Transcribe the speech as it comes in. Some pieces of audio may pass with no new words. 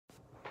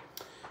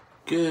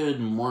Good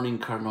morning,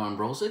 Cardinal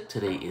Ambrosic.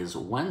 Today is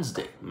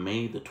Wednesday,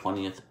 May the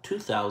 20th,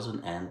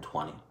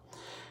 2020.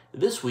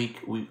 This week,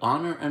 we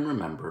honor and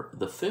remember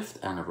the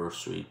 5th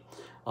anniversary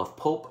of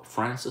Pope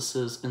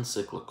Francis's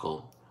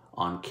encyclical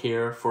on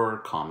care for our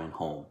common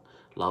home,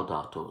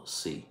 Laudato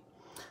Si.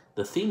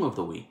 The theme of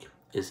the week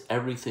is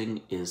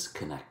Everything is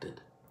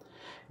Connected.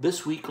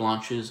 This week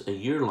launches a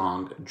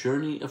year-long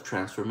journey of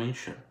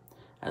transformation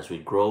as we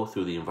grow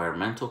through the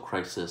environmental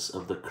crisis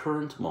of the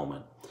current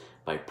moment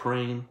by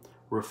praying,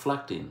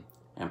 reflecting,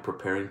 and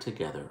preparing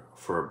together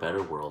for a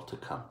better world to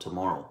come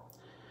tomorrow.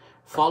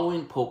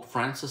 Following Pope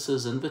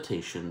Francis's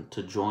invitation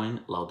to join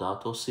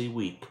Laudato Si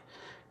Week,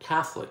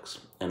 Catholics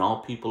and all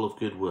people of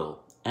goodwill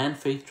and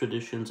faith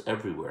traditions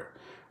everywhere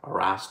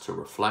are asked to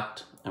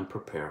reflect and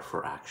prepare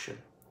for action.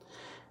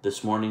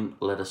 This morning,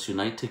 let us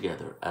unite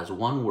together as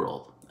one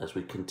world as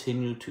we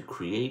continue to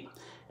create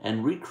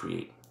and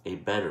recreate a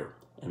better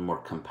and more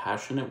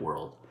compassionate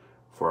world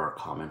for our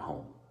common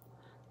home.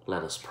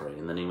 Let us pray.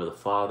 In the name of the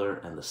Father,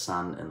 and the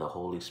Son, and the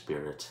Holy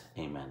Spirit.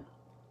 Amen.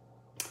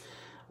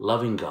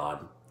 Loving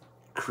God,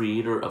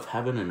 creator of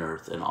heaven and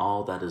earth and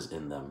all that is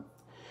in them,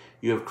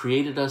 you have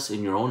created us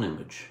in your own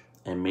image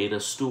and made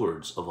us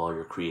stewards of all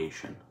your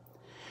creation.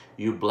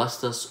 You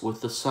blessed us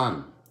with the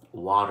sun,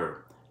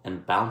 water,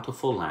 and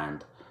bountiful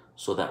land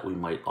so that we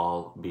might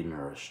all be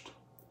nourished.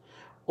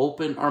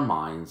 Open our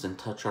minds and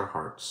touch our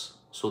hearts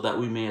so that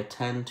we may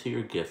attend to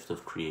your gift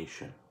of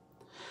creation.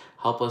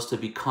 Help us to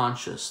be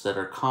conscious that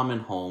our common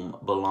home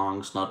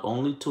belongs not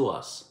only to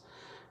us,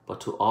 but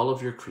to all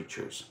of your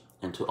creatures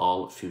and to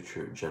all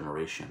future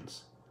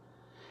generations,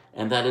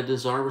 and that it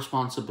is our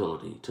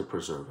responsibility to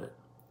preserve it.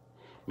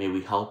 May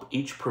we help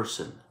each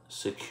person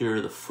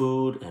secure the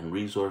food and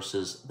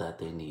resources that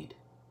they need.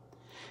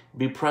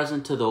 Be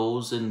present to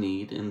those in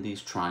need in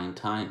these trying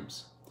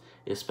times,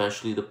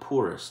 especially the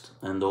poorest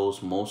and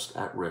those most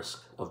at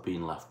risk of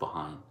being left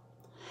behind.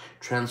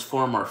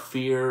 Transform our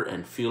fear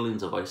and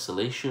feelings of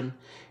isolation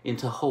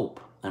into hope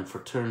and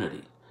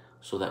fraternity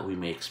so that we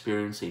may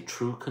experience a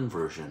true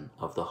conversion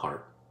of the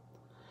heart.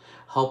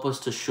 Help us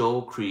to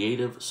show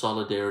creative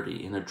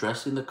solidarity in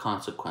addressing the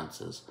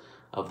consequences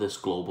of this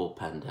global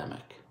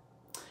pandemic.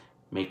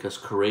 Make us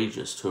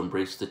courageous to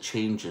embrace the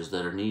changes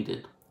that are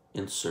needed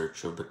in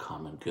search of the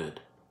common good.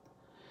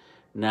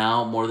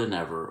 Now, more than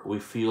ever, we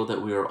feel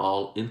that we are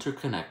all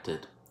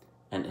interconnected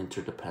and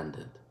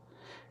interdependent.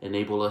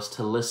 Enable us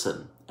to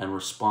listen and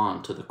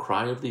respond to the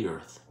cry of the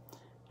earth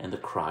and the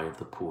cry of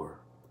the poor.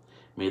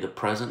 May the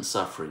present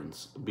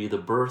sufferings be the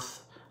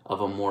birth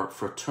of a more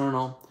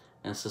fraternal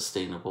and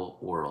sustainable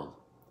world.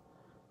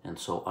 And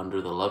so,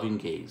 under the loving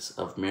gaze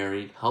of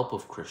Mary, help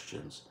of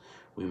Christians,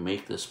 we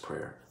make this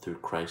prayer through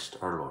Christ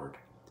our Lord.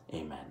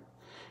 Amen.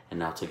 And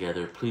now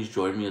together, please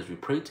join me as we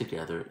pray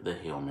together the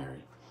Hail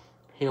Mary.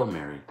 Hail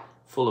Mary,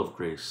 full of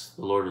grace,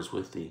 the Lord is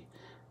with thee.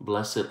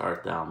 Blessed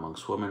art thou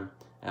amongst women,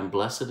 and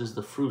blessed is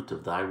the fruit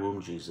of thy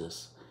womb,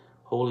 Jesus.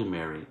 Holy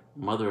Mary,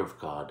 Mother of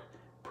God,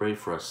 pray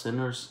for us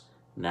sinners,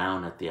 now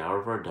and at the hour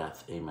of our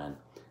death. Amen.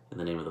 In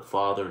the name of the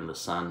Father, and the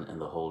Son, and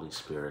the Holy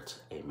Spirit.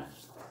 Amen.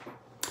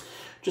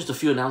 Just a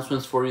few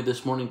announcements for you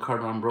this morning,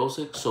 Cardinal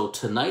Ambrosic. So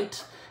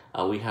tonight,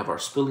 we have our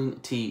Spilling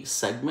Tea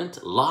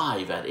segment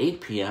live at 8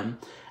 p.m.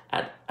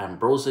 at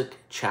Ambrosic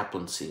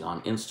Chaplaincy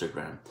on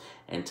Instagram.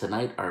 And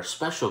tonight, our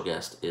special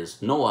guest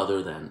is no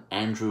other than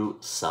Andrew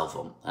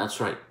Selvum. That's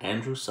right,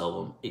 Andrew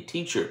Selvum, a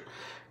teacher,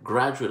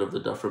 graduate of the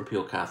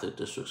Dufferin-Peel Catholic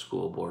District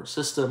School Board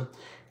system,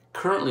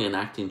 currently an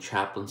acting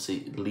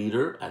chaplaincy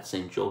leader at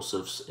St.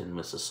 Joseph's in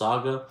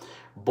Mississauga,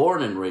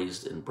 born and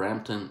raised in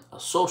Brampton, a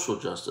social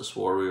justice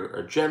warrior,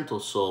 a gentle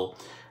soul,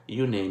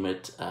 you name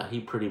it, he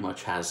pretty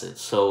much has it.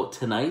 So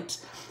tonight,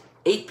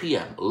 8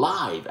 p.m.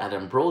 live at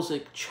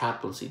Ambrosic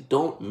Chaplaincy.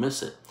 Don't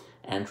miss it.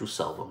 Andrew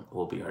Selvum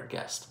will be our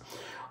guest.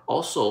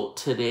 Also,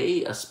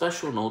 today, a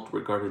special note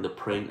regarding the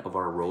praying of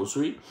our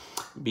rosary.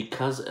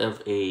 Because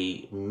of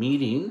a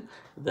meeting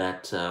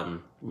that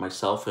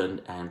myself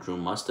and Andrew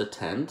must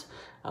attend,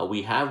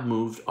 we have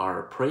moved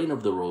our praying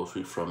of the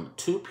rosary from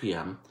 2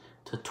 p.m.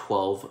 to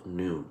 12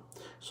 noon.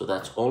 So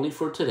that's only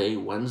for today,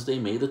 Wednesday,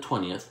 May the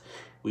 20th.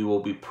 We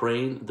will be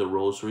praying the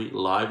rosary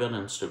live on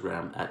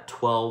Instagram at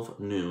 12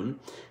 noon.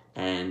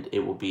 And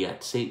it will be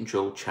at St.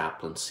 Joe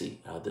Chaplaincy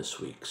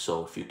this week.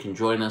 So if you can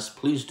join us,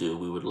 please do.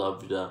 We would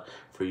love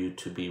for you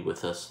to be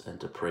with us and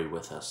to pray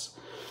with us.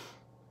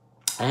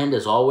 And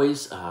as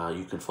always,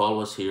 you can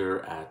follow us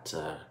here at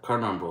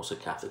Cardinal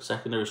Ambrosic Catholic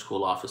Secondary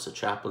School Office of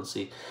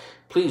Chaplaincy.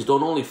 Please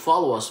don't only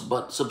follow us,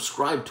 but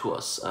subscribe to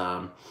us.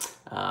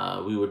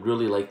 We would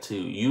really like to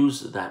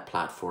use that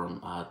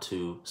platform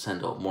to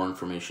send out more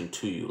information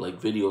to you,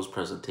 like videos,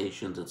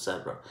 presentations,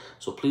 etc.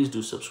 So please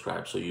do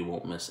subscribe so you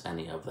won't miss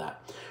any of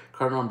that.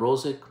 Cardinal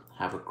Ambrosic,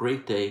 have a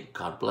great day.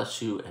 God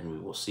bless you, and we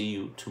will see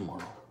you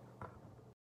tomorrow.